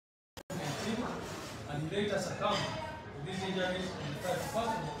and he later succumbed to these injuries on the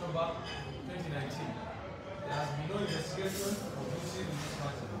 31st of October 2019. There has been no investigation or proceedings in this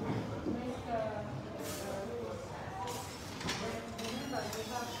matter.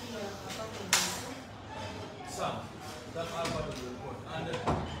 Some, that's all part of the report. And if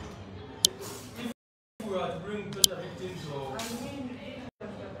we were to bring torture victims or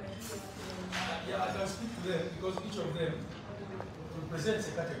yeah, I can speak to them because each of them represents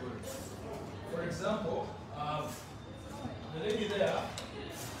a category. For example, the lady there,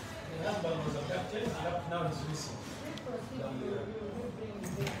 the husband was abducted and up now he's missing.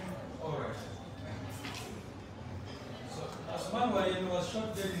 Alright. So, Asman Wayen was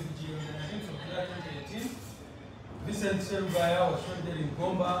shot dead in Vijay on the 19th of July 2018. Vincent Serubaya was shot dead in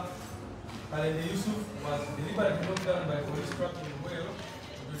Gomba. Kalende Yusuf was deliberately knocked down by police truck in Wales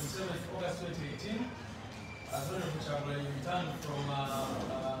on 27th August 2018. As well as Chabla returned from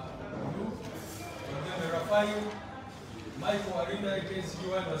Rafael Michael Arinda,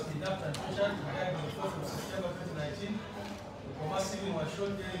 KCUI, was kidnapped and tortured. He died on the 4th of September 2019. Komasini was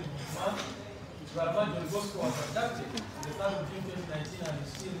shot dead in Guzman. Rahman John Bosco was abducted on the 3rd of June 2019 and is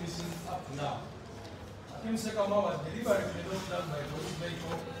still missing up to now. Akim Sekama was deliberately knocked down by a police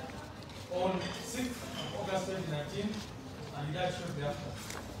vehicle on 6th of August 2019 and he died shortly after.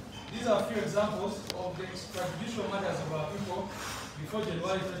 These are a few examples of the extrajudicial matters of our people before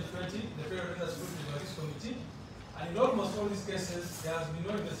January 2020, the Federal Render Scrutiny Police Committee, and in almost all these cases, there has been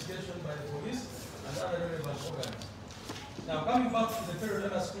no investigation by the police and other relevant organs. Now, coming back to the Federal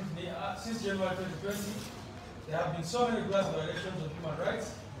Render Scrutiny, since January 2020, there have been so many gross violations of human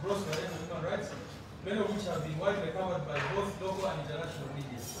rights, many of which have been widely covered by both local and international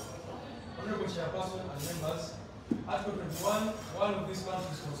media. Honorable Chairperson and members, Article 21, one of this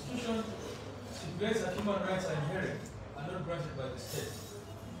country's constitution, stipulates that human rights are inherent and not granted by the state.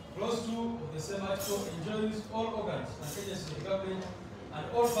 Clause 2 of the same article enjoins all organs and agencies of the government and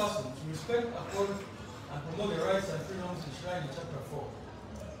all persons to respect, uphold, and promote the rights and freedoms enshrined in Chapter 4.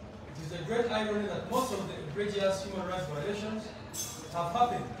 It is a great irony that most of the egregious human rights violations have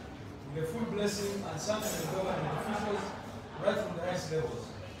happened with the full blessing and sanction of government officials right from the highest levels.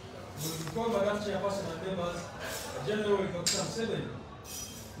 We will recall Madam Chairperson and members, General Dr. Museveni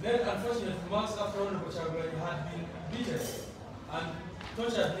made unfortunate remarks after Honorable Chairman had been beaten and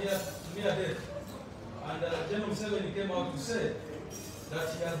tortured near death. And General Museveni came out to say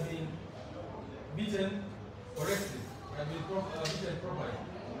that he had been beaten correctly, he had been beaten properly.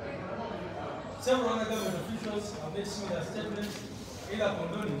 Several other government officials have made similar statements, either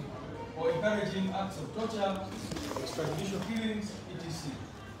condoning or encouraging acts of torture, extrajudicial killings, etc.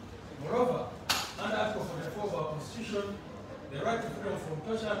 Moreover, under Article 44 of our Constitution, the right to freedom from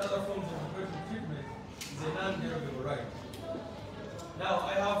torture and other forms of oppressive treatment is a non-derogable right. Now,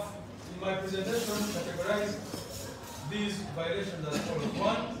 I have, in my presentation, categorized these violations as follows.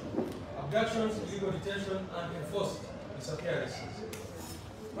 1, abductions, illegal detention, and enforced disappearances.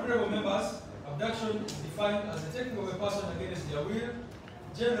 Honorable members, abduction is defined as the taking of a person against their will,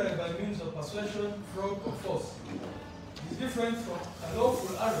 generally by means of persuasion, fraud, or force. It is different from a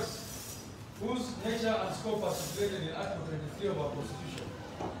lawful arrest, whose nature and scope are stipulated in Article 23 of our Constitution.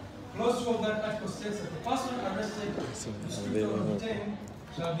 Clause 2 of that article states that the person arrested, restricted, or detained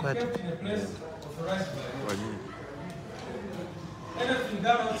shall be kept in a place authorized by law. Anything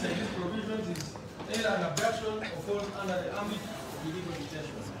done outside these provisions is either an abduction or falls under the ambit of illegal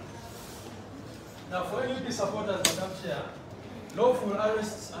detention. Now, for NUP supporters, Madam Chair, lawful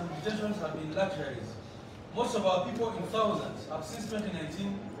arrests and detentions have been luxuries. Most of our people in thousands have since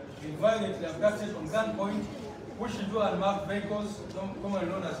 2019 been violently abducted on gunpoint, pushed into unmarked vehicles, commonly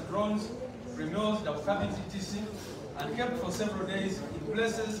known as drones, remorse, double cabins, etc., and kept for several days in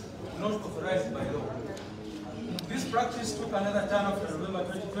places not authorized by law. This practice took another turn after November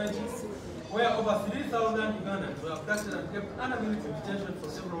 2020, where over 3,000 Ugandans were abducted and kept under military detention for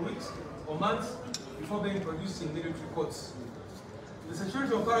several weeks or months before being produced in military courts. The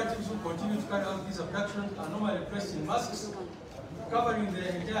security operatives who continue to carry out these abductions are normally placed in masks, covering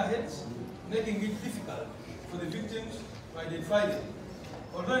their entire heads, making it difficult for the victims to identify them.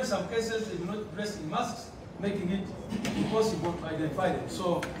 Although in some cases they do not dress in masks, making it impossible to identify them.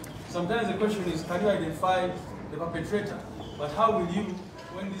 So sometimes the question is, can you identify the perpetrator? But how will you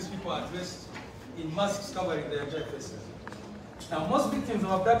when these people are dressed in masks covering their entire faces? Now, most victims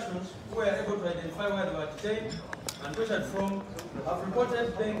of abductions who were able to identify where they were detained and tortured from have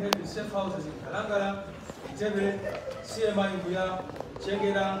reported being held in safe houses in Kalangala, Itebe, CMI Mbuya,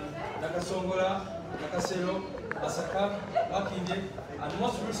 Chengera, Nakasongola, Nakasero, Masaka, Makinde, and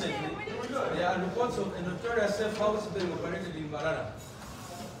most recently, there are reports of a notorious safe house being operated in Barara.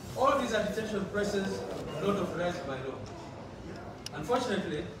 All these these are detention places not authorized by law.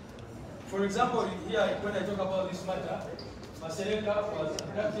 Unfortunately, for example, here when I talk about this matter, Masereka was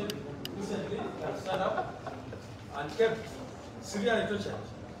abducted recently at stand-up and kept severely tortured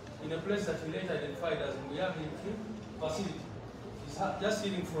in a place that he later identified as Muyami facility. He's just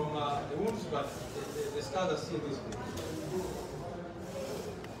healing from the wounds, but the scars are still visible.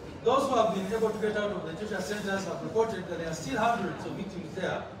 Those who have been able to get out of the torture centers have reported that there are still hundreds of victims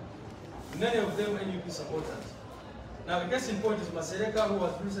there, many of them NUP supporters. Now, the case in point is Masereka, who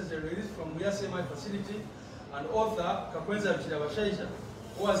was recently released from Muyasema facility, and author Kakwenza Chidabashaija,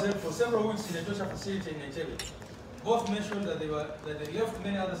 who was held for several weeks in a torture facility in Nigeria. Both mentioned that they left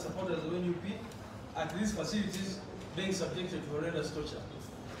many other supporters of NUP at these facilities being subjected to horrendous torture.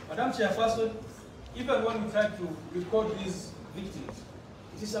 Madam Chairperson, even when we try to record these victims,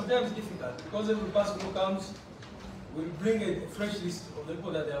 it is sometimes difficult because every person who comes will bring a fresh list of the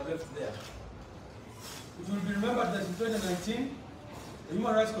people that they have left there. It will be remembered that in 2019, the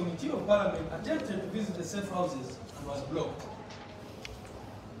Human Rights Committee of Parliament attempted to visit the safe houses and was blocked.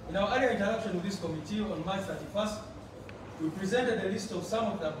 In our earlier interaction with this committee on March 31st, we presented a list of some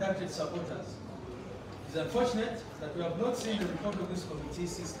of the abducted supporters. It is unfortunate that we have not seen the report of this committee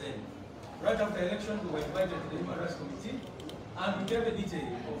since then. Right after the election, we were invited to the Human Rights Committee and we gave a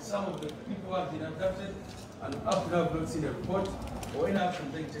detail of some of the people who have been abducted, and up to now we have not seen a report or any action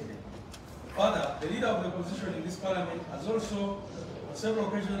being taken. Further, the leader of the opposition in this parliament has also, on several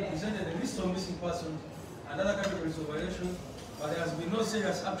occasions, presented a list of missing persons and other categories of violations, but there has been no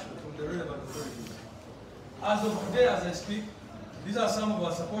serious action from the relevant authorities. As of today, as I speak, these are some of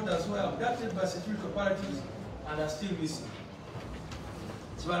our supporters who were abducted by security operatives and are still missing.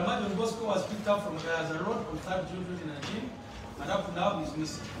 Chibalama John Bosco was picked up from Gayaza Road on 3rd June 2019, and up to now is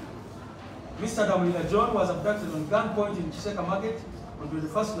missing. Mr. Damulina John was abducted on gunpoint in Chiseka Market on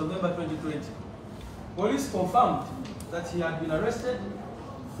 21st November 2020. Police confirmed that he had been arrested.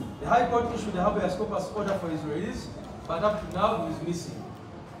 The High Court issued a habeas corpus order for his release, but up to now he is missing.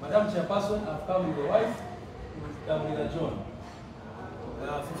 Madam Chairperson, I've come with the wife, Damulina John,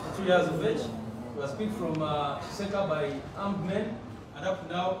 52 years of age. He was picked from Chiseka by armed men, and up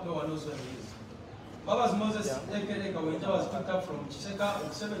to now, no one knows where he is. Babas Moses aka Kawenja was picked up from Chiseka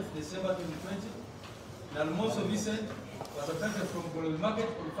on 7th December 2020. Nalmoso Vincent was abducted from Gololi Market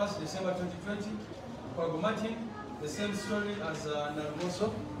on 1st December 2020. Kwago Martin, the same story as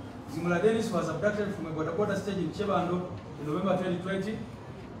Nalmoso. Zimula Dennis was abducted from a border stage in Chebando in November 2020.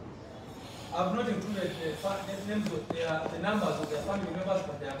 I've not included the names of the numbers of their family members,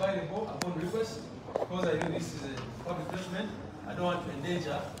 but they are available upon request, because I know this is a public document. I don't want to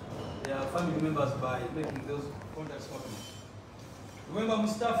endanger their family members by making those contacts public. Remember,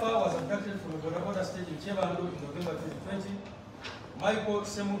 Mustafa was abducted from a border stage in Chebando in November 2020. Michael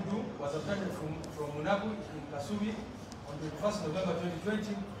Semudu was abducted from Munabu in Kasubi on 21st November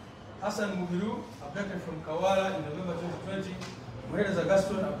 2020. Hassan Mubiru abducted from Kawala in November 2020. Muhereza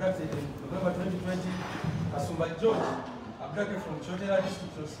Gaston abducted in November 2020. Asumba George abducted from Chotera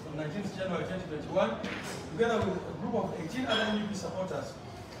district on 19th January 2021, together with a group of 18 other NUP supporters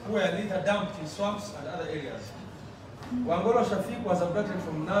who were later dumped in swamps and other areas. Wangolo Shafiq was abducted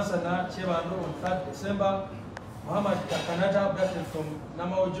from Nasana Chebando on 3rd December. Muhammad Kanata abducted from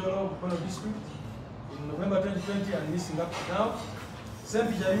Namaojolo, Mukono district in November 2020 and missing up to now.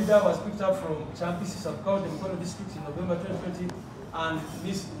 Sempi Jarida was picked up from Champisi sub-county, Mukono district in November 2020 and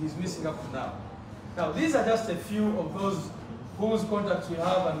he's missing up to now. Now, these are just a few of those whose contacts we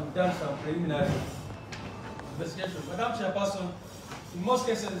have, and we've done some preliminary investigation. Madam Chairperson, in most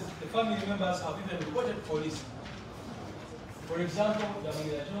cases, the family members have even reported police. For example,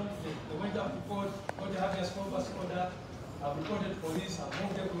 they went up to court, got a habeas corpus order, have reported police, have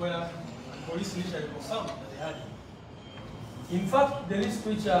moved everywhere, and police initially confirmed that they had him. In fact, the list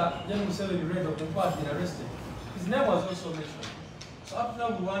which General Museveni read of the who had been arrested, his name was also mentioned. So up now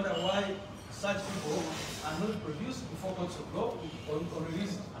we wonder why such people are not produced before courts of law or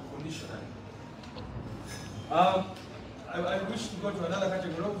released unconditionally. I wish to go to another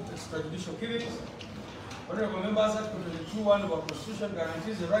category of extrajudicial killings. Honorable members, Article 22(1) of our Constitution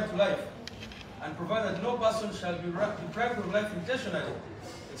guarantees the right to life and provides that no person shall be deprived of life intentionally,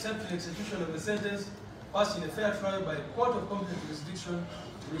 except in execution of the sentence passed in a fair trial by a court of competent jurisdiction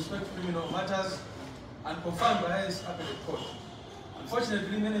with respect to criminal matters and confirmed by the highest appellate court.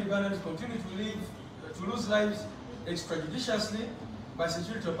 Unfortunately, many Ugandans continue to lose lives extrajudiciously by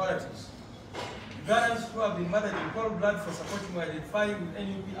security operatives. Ugandans who have been murdered in cold blood for supporting or identifying with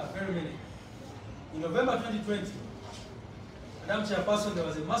NUP are very many. In November 2020, Madam Chairperson, there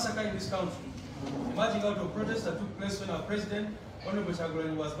was a massacre in this country, emerging out of protests that took place when our president Honorable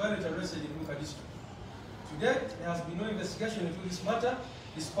Chagulani was violently arrested in Luka district. To date, there has been no investigation into this matter,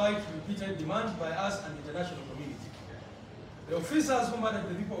 despite repeated demands by us and the international community. The officers who murdered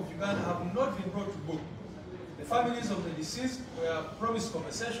the people of Uganda have not been brought to book. The families of the deceased were promised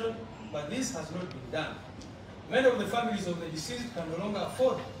compensation, but this has not been done. Many of the families of the deceased can no longer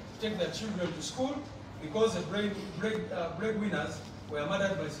afford to take their children to school because the breadwinners were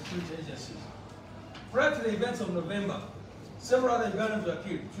murdered by security agencies. Prior to the events of November, several other Ugandans were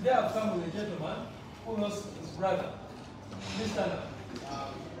killed. Today I've come with a gentleman who lost his brother. This time,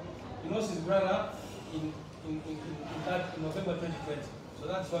 he lost his brother in November 2020. So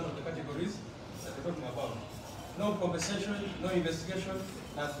that's one of the categories that we're talking about. No compensation, no investigation,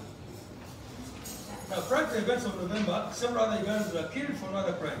 nothing. Now, prior to the events of November, several other Ugandans were killed for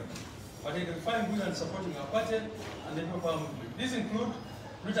another crime, but they defined good and supporting our party and the people movement. These include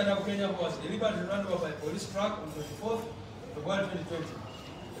Richard Kenya, who was deliberately run over by a police truck on 24th February 2020.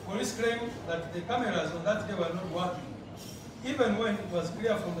 The police claimed that the cameras on that day were not working, even when it was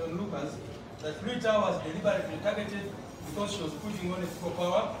clear from the onlookers that Rita was deliberately targeted because she was putting on a full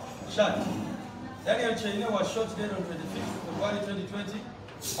power shot. Daniel Chaine was shot dead on 25th February 2020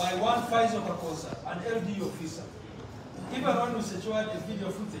 by one Pfizer Kakosa, an LD officer. Even when we secured a video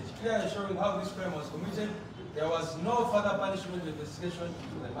footage clearly showing how this crime was committed, there was no further punishment investigation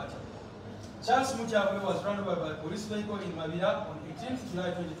into the matter. Charles Muchabe was run over by a police vehicle in Mabira on 18th July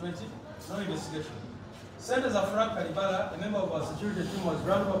 2020, no investigation. Senator Frank Karibala, a member of our security team, was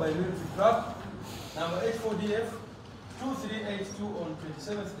run over by a military truck, number H4DF 2382 on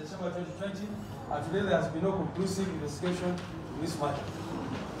 27th December 2020, and today there has been no conclusive investigation in this matter.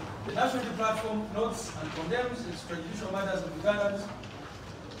 The National Unity Platform notes and condemns extrajudicial matters of Ugandans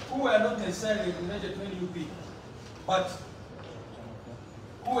who were not necessarily related to NUP, but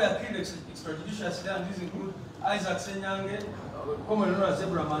who were killed extrajudicially, and these include Isaac Senyange, commonly known as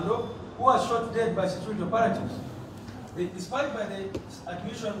Zebra Mando, who was shot dead by security operatives. Despite by the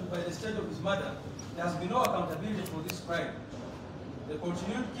admission by the state of his murder, there has been no accountability for this crime. The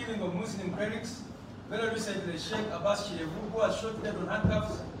continued killing of Muslim clerics, very recently Sheikh Abbas Chirevu, who was shot dead on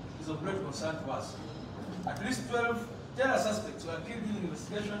handcuffs, is of great concern to us. At least 12 terror suspects were killed in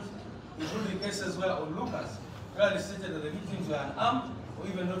investigations, including cases where onlookers clearly stated that the victims were unarmed or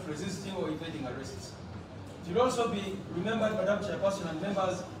even not resisting or evading arrests. It should also be remembered, Madam Chairperson and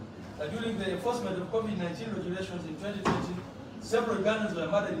members, that during the enforcement of COVID-19 regulations in 2020, several Ugandans were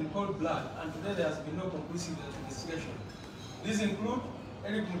murdered in cold blood, and today there has been no conclusive investigation. These include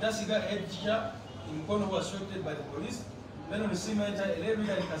Eric Mutasiga, head teacher in Mkono, who was shot dead by the police, Menon Simenta, a lay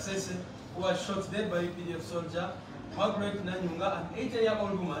reader in Kasese, who was shot dead by a PDF soldier, Margaret Nanyunga, an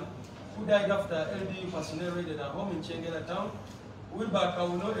 80-year-old woman who died after LDU personnel raided her home in Chengela town, Wilbur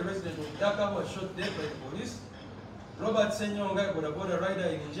Kauno, a resident of Dhaka, who was shot dead by the police, Robert Senyonga, a boda rider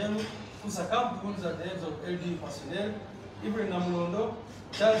in Njemu, who succumbed to wounds at the hands of LDU personnel, Ibrahim Namulondo,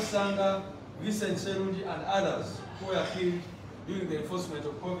 Charles Sanga, Vincent Serundi, and others who were killed during the enforcement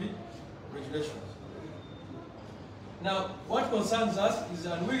of COVID regulations. Now, what concerns us is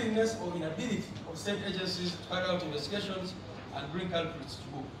the unwillingness or inability of state agencies to carry out investigations and bring culprits to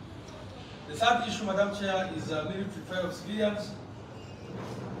book. The third issue, Madam Chair, is military trial of civilians.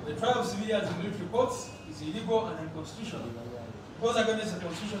 The trial of civilians in military courts is illegal and unconstitutional. It goes against the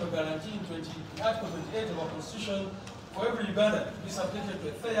constitutional guarantee in Article 28 of our Constitution for every Ugandan to be subjected to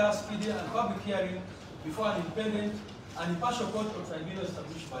a fair, speedy, and public hearing before an independent and impartial court or tribunal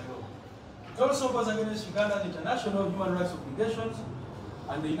established by law. It also goes against Uganda's international human rights obligations,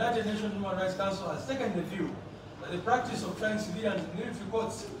 and the United Nations Human Rights Council has taken the view that the practice of trying civilians in military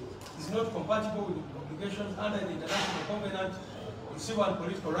courts is not compatible with the obligations under the International Covenant on Civil and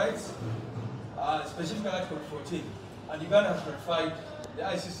Political Rights, specifically Article 14, and Uganda has ratified the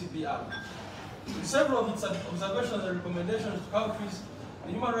ICCPR. In several of its observations and recommendations to countries,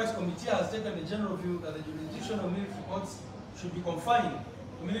 the Human Rights Committee has taken the general view that the jurisdiction of military courts should be confined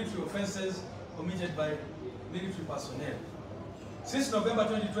to military offenses committed by military personnel. Since November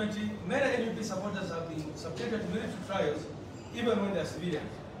 2020, many NUP supporters have been subjected to military trials, even when they are civilians.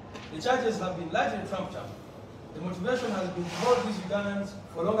 The charges have been largely trumped up. The motivation has been to hold these Ugandans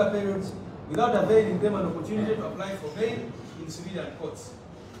for longer periods without availing them an opportunity to apply for bail in civilian courts.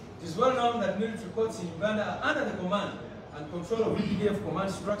 It is well known that military courts in Uganda are under the command and control of UPDF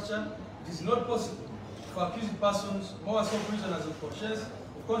command structure. It is not possible for accused persons, more so prisoners of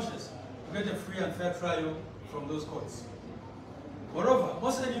conscience, to get a free and fair trial from those courts. Moreover,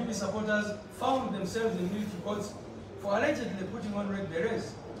 most NUP supporters found themselves in military courts for allegedly putting on red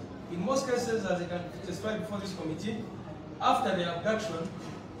berets. In most cases, as they can testify before this committee, after their abduction,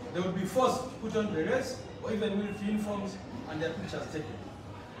 they would be forced to put on berets or even military uniforms and their pictures taken.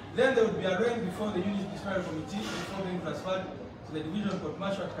 Then they would be arraigned before the unit disciplinary committee before being transferred to the division court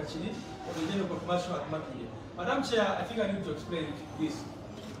martial at Kachini or the general court martial at Makinde. Madam Chair, I think I need to explain this.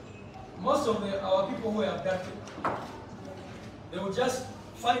 Most of our people who were abducted, they would just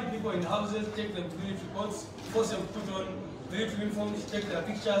find people in houses, take them to military courts, force them to put on military uniforms, take their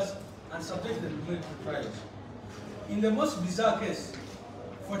pictures, and subject them to military trials. In the most bizarre case,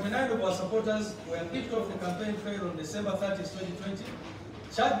 49 of our supporters were kicked off the campaign trail on December 30, 2020,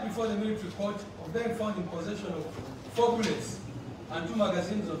 charged before the military court of being found in possession of 4 bullets and 2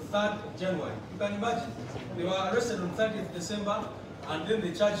 magazines on 3rd January. You can imagine, they were arrested on 30th December and then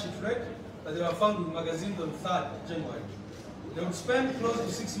they charged sheet read, but they were found with magazines on 3rd January. They would spend close to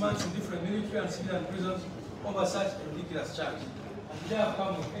 6 months in different military and civilian prisons over such a ridiculous charge. And today I've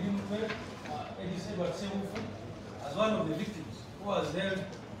come with Eddie Edward Semufu as one of the victims who was held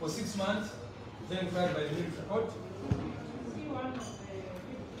for 6 months, then tried by the military court.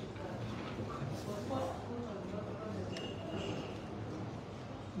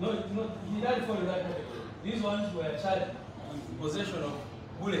 No, he died for that category. These ones were charged with possession of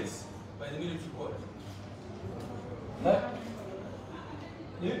bullets by the military court. But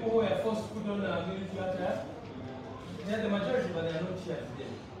the people who were forced to put on a military attire, they are the majority, but they are not here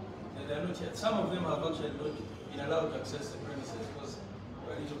today. They are not here. Some of them have actually not been allowed to access the premises because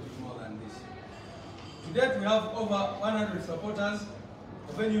we are a little bit more than this. To date, we have over 100 supporters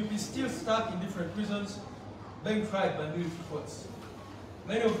of NUP still stuck in different prisons, being tried by military courts.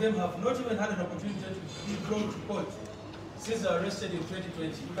 Many of them have not even had an opportunity to be brought to court since they were arrested in 2020.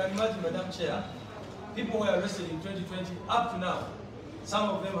 You can imagine, Madam Chair, people were arrested in 2020 up to now. Some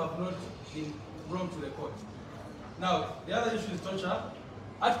of them have not been brought to the court. Now, the other issue is torture.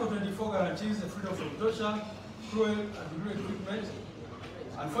 Article 24 guarantees the freedom from torture, cruel and deliberate treatment.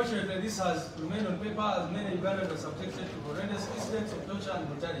 Unfortunately, this has remained on paper as many Ugandans are subjected to horrendous incidents of torture and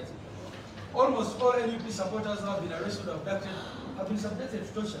brutality. Almost all NUP supporters who have been arrested or abducted have been subjected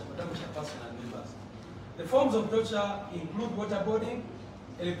to torture for damage to person and members. The forms of torture include waterboarding,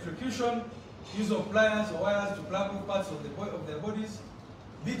 electrocution, use of pliers or wires to plug off parts of their bodies,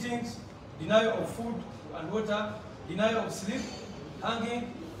 beatings, denial of food and water, denial of sleep,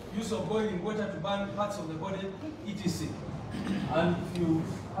 hanging, use of boiling water to burn parts of the body, etc. And if you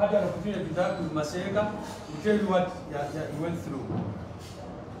had an opportunity to talk with Masereka, he'll tell you what he went through.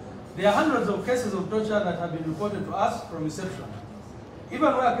 There are hundreds of cases of torture that have been reported to us from inception.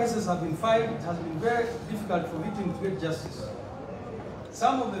 Even where cases have been filed, it has been very difficult for victims to get justice.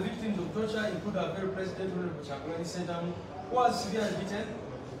 Some of the victims of torture include our very President, Honorable Chagulani Sentamu, who was severely beaten,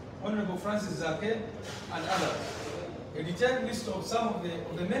 Honorable Francis Zake, and others. A detailed list of some of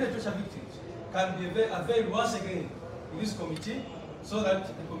the many torture victims can be availed once again in this committee so that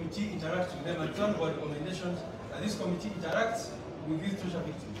the committee interacts with them and turn about recommendations that this committee interacts with these torture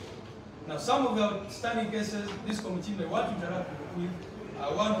victims. Now, some of the outstanding cases this committee may want to interact with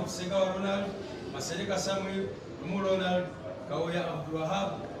are one of Segawa Ronald, Masereka Samuel, Rumu Ronald, Kaoya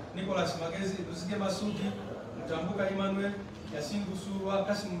Abdulwahab, Nicholas Magezi, Lusige Masuki, Mutambuka Emmanuel, Yasin Gusuwa,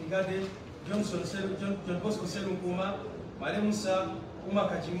 Kasim Migade, John Bosco Selunkuma, Male Musa, Uma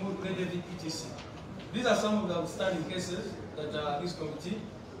Kajimu, David, etc. These are some of the outstanding cases that this committee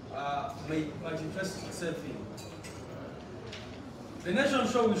might interest itself in. The nation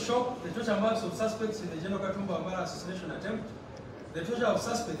show will show the torture marks of suspects in the General Katumba Wambala assassination attempt. The torture of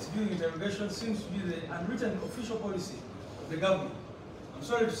suspects during interrogation seems to be the unwritten official policy of the government. I'm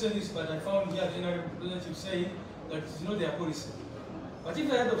sorry to say this, but I found here the NRM representative saying that it is not their policy. But if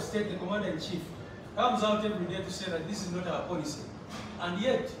the head of state, the commander-in-chief, comes out every day to say that this is not our policy, and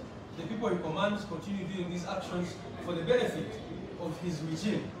yet the people he commands continue doing these actions for the benefit of his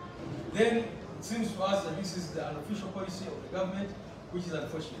regime, then it seems to us that this is the unofficial policy of the government, which is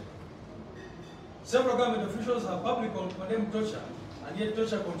unfortunate. Several government officials have publicly condemned torture, and yet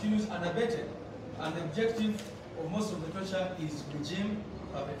torture continues unabated, and the objective of most of the torture is regime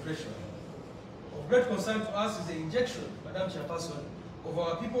perpetration. Of great concern to us is the injection, Madam Chairperson, of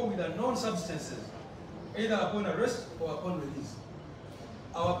our people with unknown substances, either upon arrest or upon release.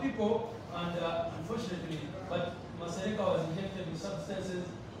 Our people, and unfortunately, but Masereka was injected with substances,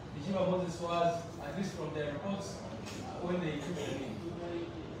 Jima Moses was, at least from their reports, when they took them in.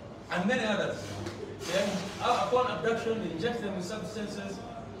 And many others. Then, upon abduction, they inject them with substances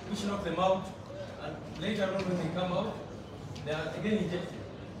which knock them out, and later on when they come out, they are again injected.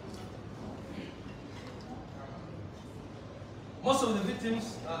 Most of the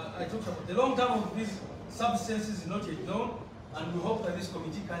victims, I talked about, the long term of these substances is not yet known, and we hope that this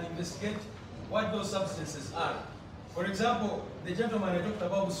committee can investigate what those substances are. For example, the gentleman I talked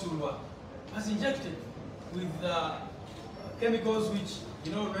about, Busulwa, was injected with chemicals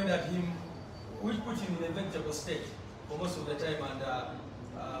which, rendered him, which put him in a vegetable state for most of the time, and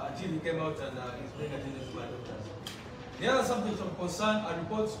until he came out and is being attended to by doctors. The other subject of concern are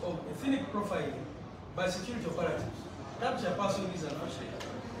reports of ethnic profiling by security operatives. Capture person is unfortunate.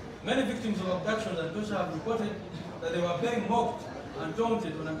 Many victims of abductions and torture have reported that they were being mocked and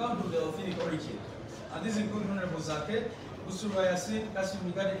taunted on account of their ethnic origin. And these include Honorable Zake, Usuru Yasin, Kasim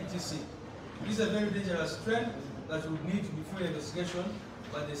Migade, etc. This is a very dangerous trend that would need to be full investigation,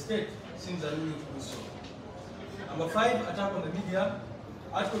 but the state seems unwilling to do so. Number 5, attack on the media.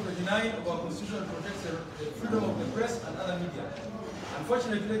 Article 29 of our Constitution protects the freedom of the press and other media.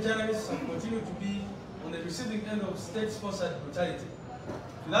 Unfortunately, journalists have continued to be on the receiving end of state-sponsored brutality.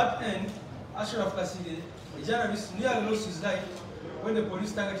 To that end, Ashraf Kaside, a journalist, nearly lost his life when the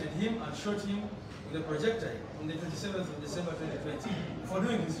police targeted him and shot him with a projectile on the 27th of December 2020 for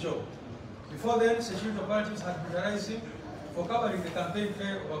doing his job. Before then, security operatives had brutalized him for covering the campaign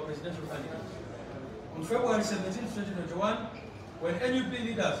trail of our presidential candidate. On February 17, 2021, when NUP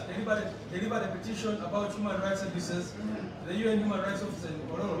leaders delivered a petition about human rights abuses to the UN Human Rights Office in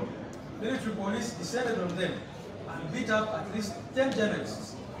Ororo, military police descended on them and beat up at least 10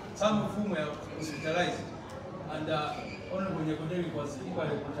 journalists, some of whom were hospitalized. And Honorable Nyekoderi was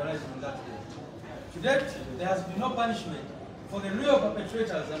equally brutalized on that day. To date, there has been no punishment for the real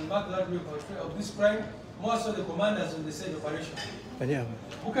perpetrators and backlash of this crime, more so the commanders of the said operation.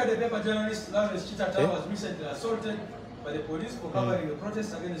 Buka, the paper journalist Lawrence Chitata, was recently assaulted by the police for covering the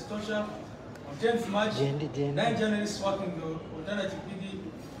protest against torture. On 10th March, 9 journalists working the alternative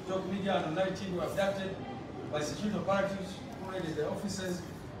talk media and online TV were abducted by security operatives who raided their offices,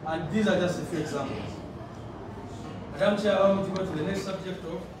 and these are just a few examples. Madam Chair, allow me to go to the next subject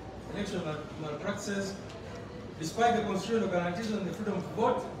of election malpractices. Despite the constitutional guarantees on the freedom to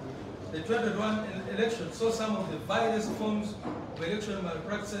vote, the 2021 election saw some of the vilest forms of election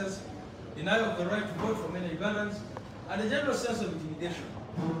malpractices, denial of the right to vote for many Ugandans, and a general sense of intimidation.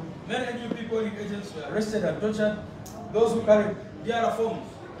 Many NUP polling agents were arrested and tortured. Those who carried DR forms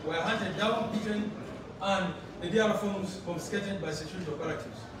were hunted down, beaten, and the DR forms confiscated by security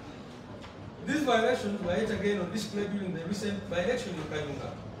operatives. These violations were yet again on display during the recent by-election in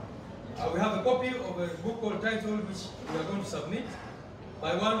Kayunga. We have a copy of a book called Title, which we are going to submit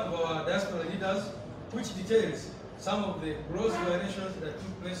by one of our diaspora leaders, which details some of the gross violations that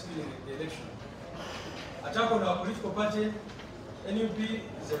took place during the election. Attack on our political party. NUP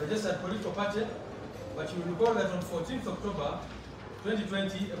is a registered political party, but you will recall that on 14th October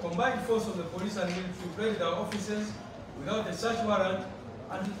 2020, a combined force of the police and military raided our offices without a search warrant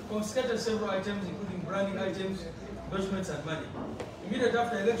and confiscated several items, including branding items, documents, and money. Immediately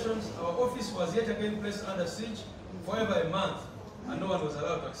after elections, our office was yet again placed under siege for over a month, and no one was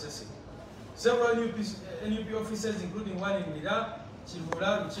allowed to access it. Several NUP offices, including one in Lira,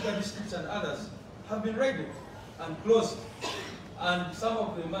 Chivula, Chiga districts, and others, have been raided and closed. And some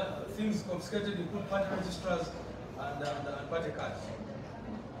of the things confiscated include party registrars and party cards.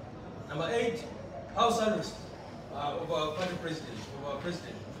 Number 8, house arrest of our party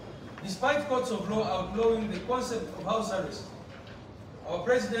president, Despite courts of law outlawing the concept of house arrest, our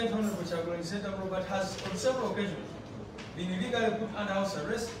president, Honorable Chagulanyi Sentamu Robert, has on several occasions been illegally put under house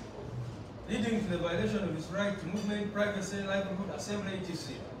arrest, leading to the violation of his right to movement, privacy, livelihood, assembly,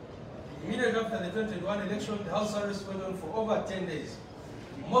 etc. Immediately after the 2021 election, the house arrest went on for over 10 days.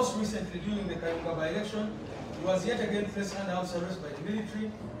 Most recently, during the Kayunga by-election, he was yet again placed under house arrest by the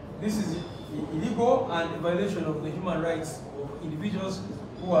military. This is illegal and a violation of the human rights of individuals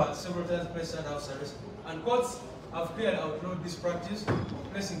who are several times placed under house arrest. And courts have clearly outlawed this practice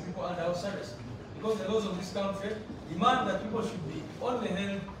of placing people under house arrest, because the laws of this country demand that people should be only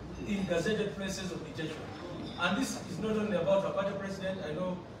held in gazetted places of detention. And this is not only about our party president. I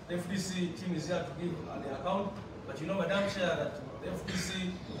know the FDC team is here to give the account, but you know, Madam Chair, that the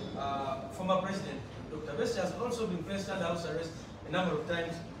FDC former president, Dr. Best, has also been placed under house arrest a number of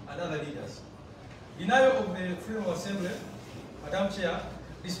times, and other leaders. Denial of the freedom of assembly. Madam Chair,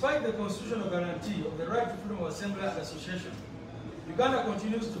 despite the constitutional guarantee of the right to freedom of assembly and association, Uganda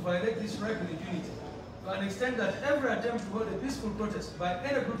continues to violate this right with impunity, to an extent that every attempt to hold a peaceful protest by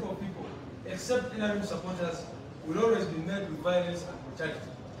any group of people, except NRM supporters, will always be met with violence and brutality.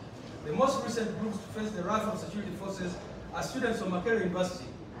 The most recent groups to face the wrath of security forces are students from Makerere University,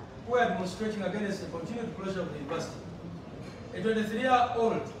 who are demonstrating against the continued closure of the university. A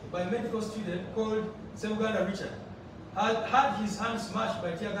 23-year-old biomedical student called Sebuganda Richard had his hand smashed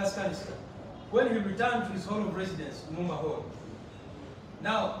by tear gas canister when he returned to his hall of residence, Mumba Hall.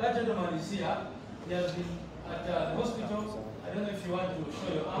 Now, that gentleman is here. He has been at the hospital. I don't know if you want to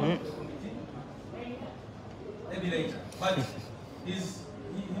show your arm to the committee. maybe later. But he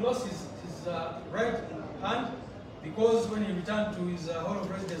lost his right hand because when he returned to his hall of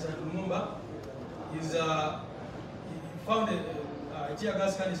residence at Lumumba, he found a tear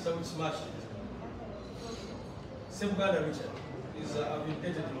gas canister which smashed it. Same Uganda Richard is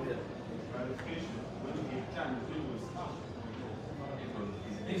vindicated in there.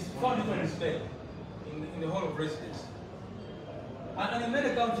 He's found it on his bed in the hall of residence. And in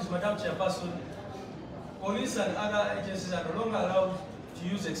many countries, Madam Chairperson, police and other agencies are no longer allowed to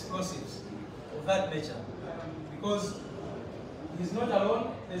use explosives of that nature because he's not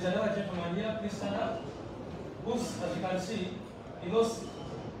alone. There's another gentleman here, please stand up, who's, as you can see, he lost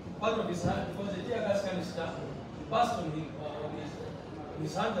part of his hand because the tear gas canister burst on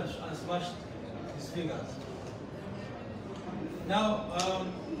his hand and smashed his fingers. Now,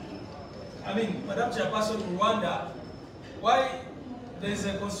 Madam Chairperson, we wonder why there's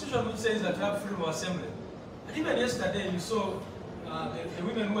a constitution which says that you have freedom of assembly. And even yesterday, you saw the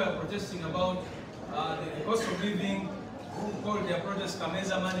women who were protesting about the cost of living, who called their protest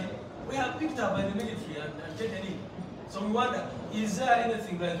Kameza money. We are picked up by the military and taken in. So we wonder, is there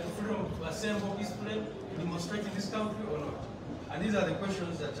anything like freedom to assemble peacefully, to demonstrate in this country or not? And these are the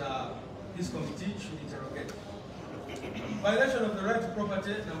questions that this committee should interrogate. Violation of the right to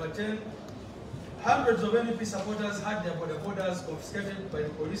property, number 10. Hundreds of NUP supporters had their borders confiscated by the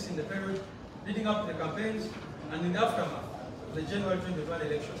police in the period leading up to the campaigns and in the aftermath of the January 2021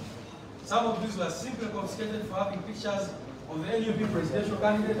 election. Some of these were simply confiscated for having pictures of the NUP presidential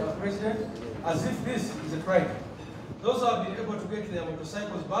candidate or president, as if this is a crime. Those who have been able to get their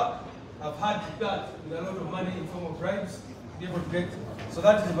motorcycles back have had to cut with a lot of money in form of bribes to be able to get. So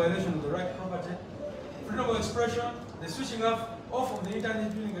that is a violation of the right to property. Freedom of expression, the switching off of the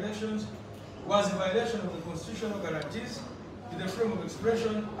internet during elections was a violation of the constitutional guarantees to the freedom of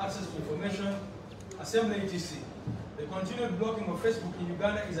expression, access to information, assembly, etc. The continued blocking of Facebook in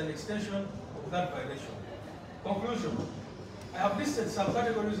Uganda is an extension of that violation. Conclusion. I have listed some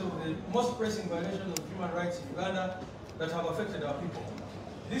categories of the most pressing violations of human rights in Uganda that have affected our people.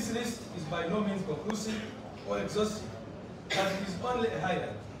 This list is by no means conclusive or exhaustive, but it is only a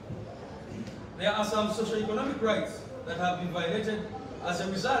highlight. There are some socio-economic rights that have been violated as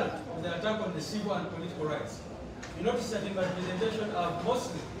a result of the attack on the civil and political rights. You notice that in my presentation I've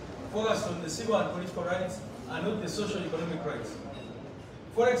mostly focused on the civil and political rights and not the socio-economic rights.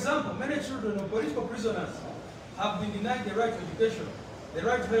 For example, many children of political prisoners have been denied the right to education, the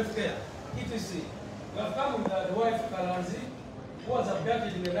right to health care, etc. We have come with the wife Kalanzi, who was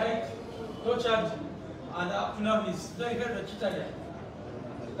abducted in the night, tortured, and up to now is very vegetarian.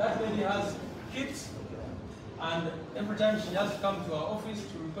 That lady has kids, and every time she has to come to our office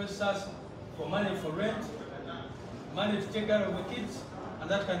to request us for money for rent, money to take care of the kids, and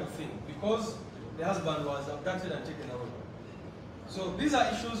that kind of thing, because the husband was abducted and taken away. So these are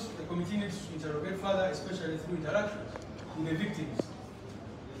issues the committee needs to interrogate further, especially through interactions with the victims.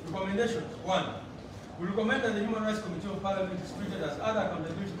 Recommendations. 1. We recommend that the Human Rights Committee of Parliament is treated as other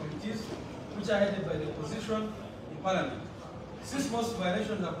accountability committees which are headed by the opposition in Parliament. Since most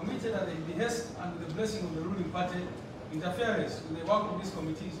violations are committed at the behest and with the blessing of the ruling party, interference with the work of this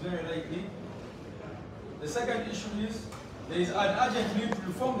committee is very likely. The second issue is there is an urgent need to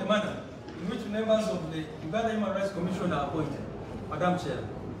reform the manner in which members of the Uganda Human Rights Commission are appointed. Madam Chair,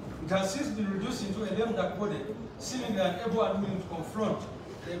 it has since been reduced into a lame duck body, seemingly unable and willing to confront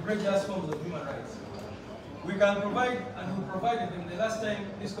the egregious forms of human rights. We can provide, and we provided them the last time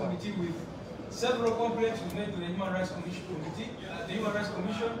this committee with several complaints we made to the Human Rights Commission Committee, the Human Rights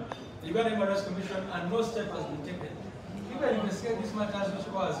Commission, the Uganda Human Rights Commission, and no step has been taken. You can investigate these matters which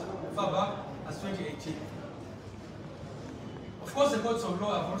was far back as 2018. Of course, the courts of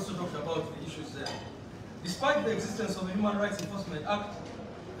law have also talked about the issues there. Despite the existence of the Human Rights Enforcement Act,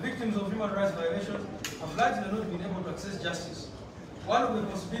 victims of human rights violations have largely not been able to access justice. One of the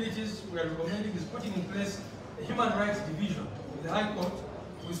possibilities we are recommending is putting in place a human rights division in the High Court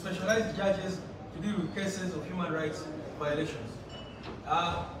with specialized judges to deal with cases of human rights violations.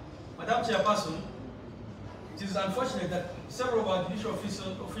 Madam Chairperson, it is unfortunate that several of our judicial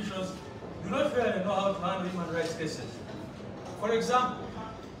officials do not really know how to handle human rights cases. For example,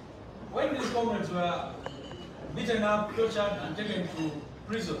 when these comrades were beaten up, tortured, and taken to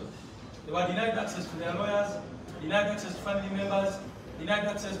prison, they were denied access to their lawyers, denied access to family members, denied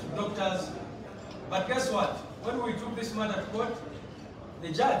access to doctors. But guess what? When we took this matter to court, the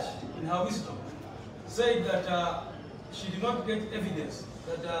judge, in her wisdom, said that she did not get evidence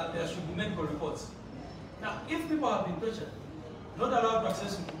that there should be medical reports. Now, if people have been tortured, not allowed to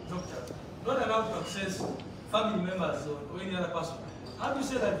access doctors, not allowed to access family members or any other person, how do you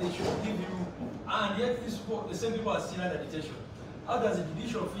say that they should give you and yet these people, the same people are still under detention. How does a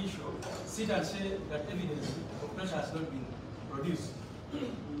judicial official sit and say that evidence of pressure has not been produced?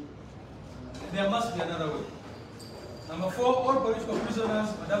 There must be another way. Number 4, all political prisoners,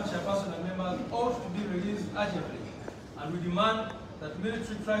 Madam Chairperson and members, ought to be released urgently, and we demand that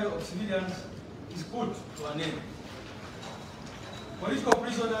military trial of civilians is put to an end. Political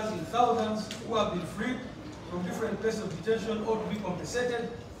prisoners in thousands who have been freed from different places of detention ought to be compensated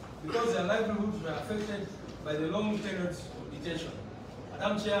because their livelihoods were affected by the long periods of detention.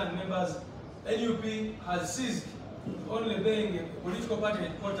 Madam Chair and members, NUP has ceased only being a political party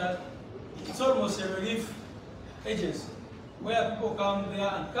headquarters. It's almost a relief agency where people come there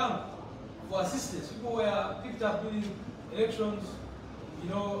and come for assistance. People were picked up during elections, you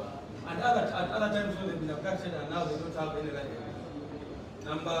know, and at other times when they've been abducted and now they don't have any right.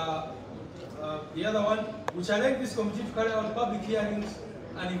 The other one, we challenge this committee to carry out public hearings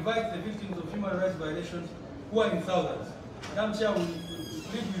and invite the victims of human rights violations who are in thousands. Madam Chair, we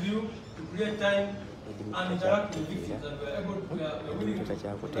plead with you to create time and interact with the victims, and we are willing to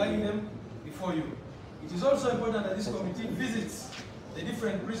guide them before you. It is also important that this committee visits the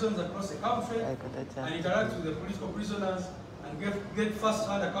different prisons across the country and interacts with the political prisoners and get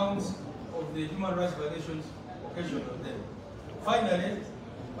first-hand accounts of the human rights violations occasioned on them. Finally,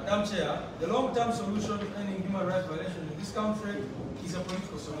 Madam Chair, the long-term solution to ending human rights violations in this country is a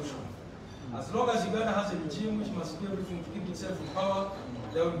political solution. As long as Uganda has a regime which must do everything to keep itself in power,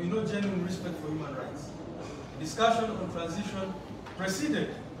 there will be no genuine respect for human rights. Discussion on transition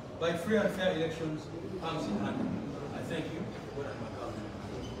preceded by free and fair elections comes in hand. I thank you.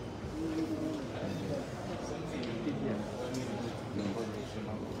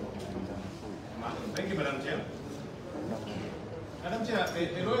 Thank you, Madam Chair. Madam Chair,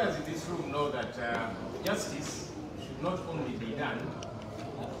 the lawyers in this room know that justice should not only be done,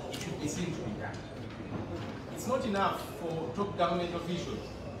 it should be seen to be done. It's not enough for top government officials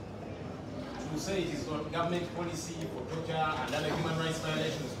to say it is not government policy for torture and other human rights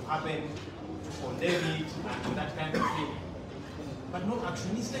violations to happen, to condemn it, and that kind of thing. But no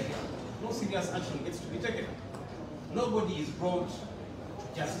action is taken. No serious action gets to be taken. Nobody is brought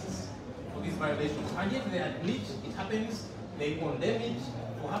to justice for these violations. And yet they admit it happens, they condemn it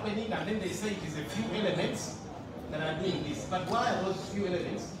for happening, and then they say it is a few elements that are doing this. But why are those few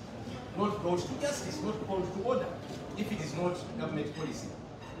elements not brought to justice, not brought to order, if it is not government policy?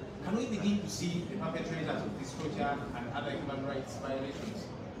 Can we begin to see the perpetrators of this torture and other human rights violations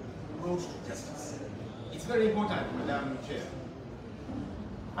brought to justice? It's very important, Madam Chair.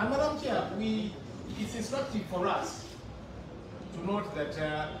 And Madam Chair, it's instructive for us to note that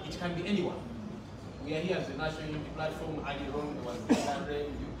it can be anyone. We are here as the National Unity Platform. Earlier on, there was the SRM,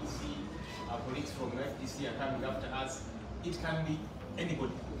 UPC, our colleagues from FDC are coming after us. It can be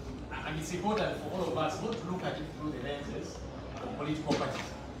anybody. And it's important for all of us not to look at it through the lenses of political parties.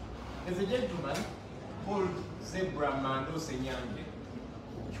 There's a gentleman called Zebra Mando Senyanje.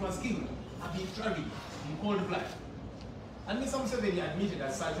 He was killed arbitrarily in cold blood. And Mr. Museveni admitted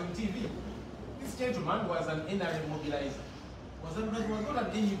as such on TV. This gentleman was an NRM mobilizer. Was not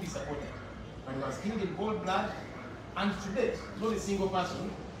an NUP supporter, but he was killed in cold blood, and to date, not a single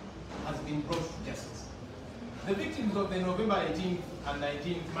person has been brought to justice. The victims of the November 18th and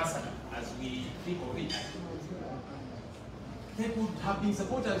 19th massacre, as we think of it, they could have been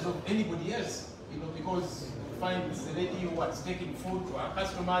supporters of anybody else, you know, because you find this lady who was taking food to her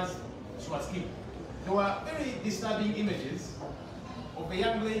customers, she was killed. There were very disturbing images of a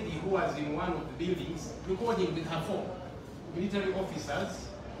young lady who was in one of the buildings recording with her phone military officers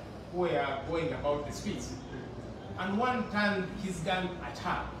who were going about the streets. And one turned his gun at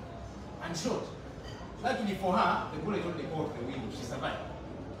her and shot. Luckily for her, the bullet only caught the window. She survived.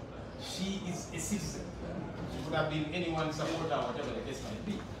 She is a citizen. She could have been anyone's supporter, whatever the case might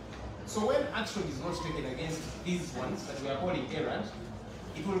be. So when action is not taken against these ones that we are calling errant,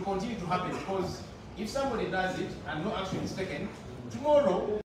 it will continue to happen, because if somebody does it and no action is taken,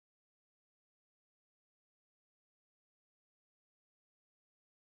 tomorrow